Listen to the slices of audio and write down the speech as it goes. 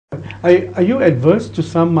Are you adverse to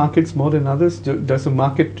some markets more than others? Does a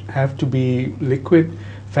market have to be liquid,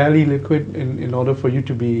 fairly liquid, in order for you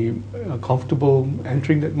to be comfortable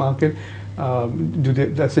entering that market?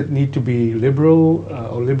 Does it need to be liberal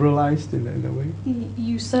or liberalized in a way?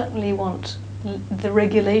 You certainly want the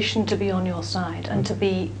regulation to be on your side and to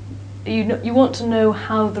be, you want to know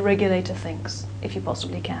how the regulator thinks, if you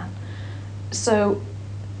possibly can. So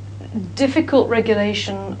difficult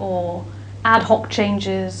regulation or ad hoc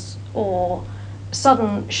changes or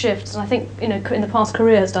sudden shifts, and I think in the past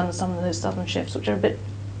Korea has done some of those sudden shifts which are a bit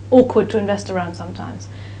awkward to invest around sometimes.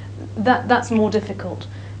 That's more difficult,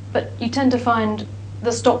 but you tend to find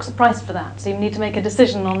the stocks are priced for that, so you need to make a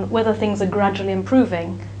decision on whether things are gradually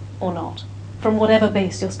improving or not from whatever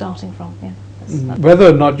base you're starting from. Whether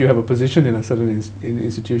or not you have a position in a certain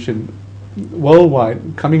institution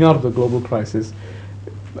worldwide coming out of the global crisis,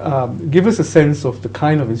 give us a sense of the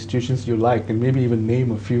kind of institutions you like, and maybe even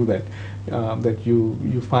name a few that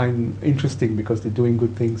you find interesting because they're doing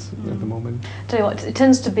good things at the moment. Tell you what, it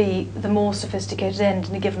tends to be the more sophisticated end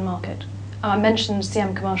in a given market. I mentioned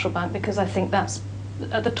Siam Commercial Bank because I think that's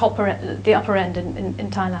at the upper end in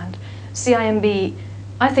Thailand. CIMB,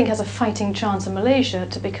 I think, has a fighting chance in Malaysia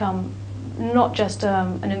to become not just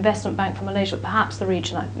an investment bank for Malaysia, but perhaps the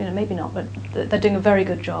region. Maybe not, but they're doing a very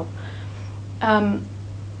good job.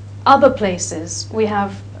 Other places, we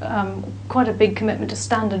have quite a big commitment to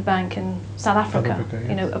Standard Bank in South Africa.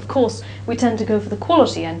 Yes. Of course, we tend to go for the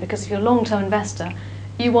quality end because if you're a long-term investor,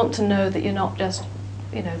 you want to know that you're not just,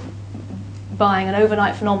 buying an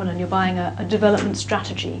overnight phenomenon. You're buying a development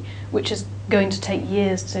strategy, which is going to take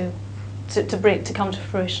years to come to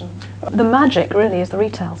fruition. The magic really is the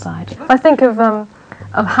retail side. If I think of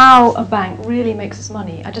how a bank really makes its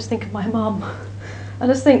money, I just think of my mum. I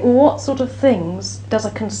just think, what sort of things does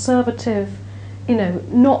a conservative,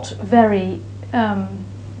 not very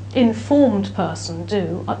informed person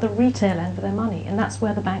do at the retail end for their money? And that's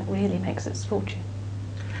where the bank really makes its fortune.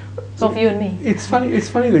 It's not for you and me. It's funny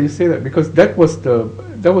that you say that, because that was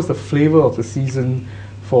the flavor of the season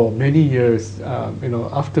for many years,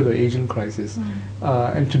 after the Asian crisis.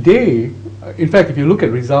 And today, in fact, if you look at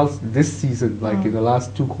results this season, like in the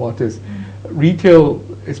last 2 quarters, retail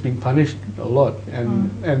is being punished a lot,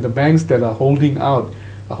 and the banks that are holding out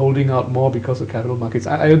more because of capital markets.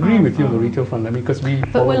 I agree with you on the retail front. Because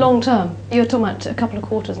But we're long term. You're talking about a couple of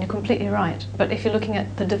quarters, and you're completely right. But if you're looking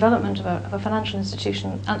at the development of a financial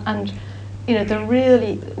institution, and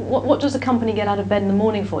what does a company get out of bed in the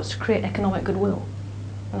morning for? It's to create economic goodwill,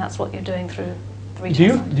 and that's what you're doing through the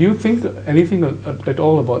retail side. Do you think anything at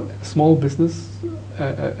all about small business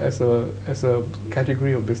as a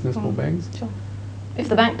category of business for banks? Sure. If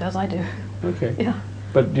the bank does, I do. Okay. Yeah.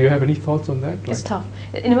 But do you have any thoughts on that? It's tough.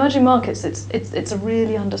 In emerging markets, it's a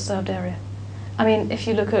really underserved area. If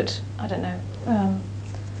you look at, I don't know,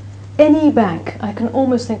 any bank, I can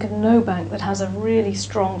almost think of no bank that has a really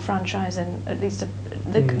strong franchise in at least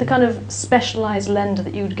the kind of specialised lender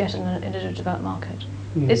that you would get in a developed market.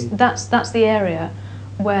 That's the area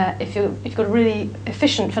where if you've got a really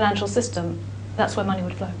efficient financial system, that's where money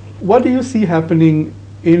would flow. What do you see happening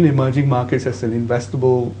in emerging markets as an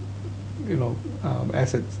investable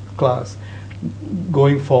asset class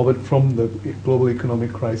going forward from the global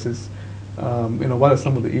economic crisis? What are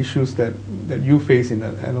some of the issues that you face in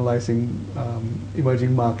analyzing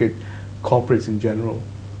emerging market corporates in general?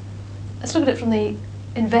 Let's look at it from the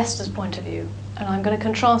investor's point of view, and I'm going to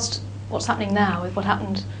contrast what's happening now with what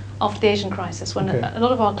happened after the Asian crisis, when a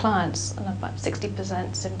lot of our clients, and about 60%,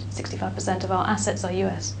 65% of our assets are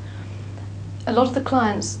US, a lot of the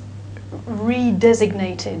clients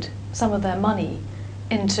redesignated some of their money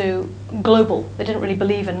into global. They didn't really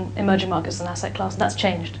believe in emerging markets as an asset class. That's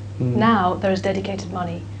changed. Now there is dedicated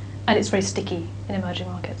money, and it's very sticky in emerging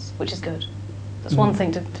markets, which is good. That's one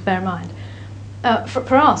thing to bear in mind.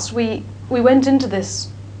 For us, we went into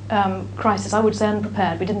this crisis, I would say,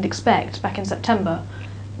 unprepared. We didn't expect back in September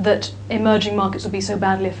that emerging markets would be so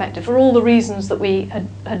badly affected, for all the reasons that we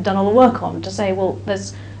had done all the work on, to say, well,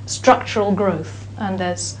 there's structural growth and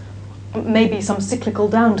there's maybe some cyclical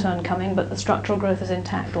downturn coming, but the structural growth is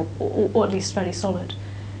intact, or at least very solid.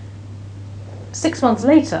 6 months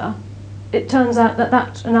later, it turns out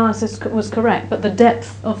that analysis was correct, but the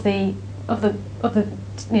depth of the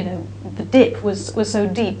dip was so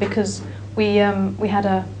deep because we had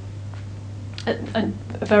a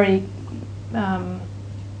very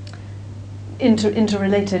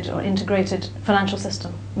interrelated or integrated financial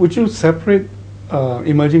system. Would you separate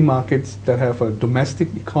emerging markets that have a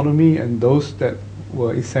domestic economy and those that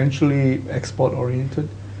were essentially export-oriented?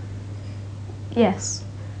 Yes,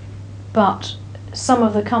 but some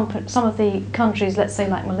of the countries, let's say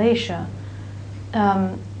like Malaysia,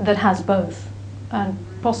 that has both, and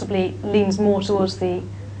possibly leans more towards the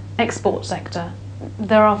export sector.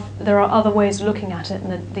 There are other ways of looking at it,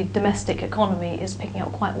 and the domestic economy is picking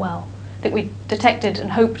up quite well. I think we detected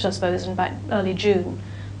and hoped, I suppose, in about early June,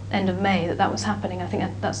 end of May, that was happening. I think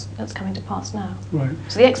that's coming to pass now. Right.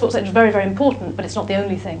 So the export sector is very, very important, but it's not the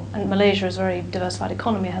only thing. And Malaysia is a very diversified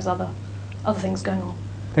economy, has other things going on.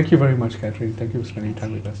 Thank you very much, Catherine. Thank you for spending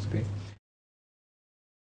time with us today.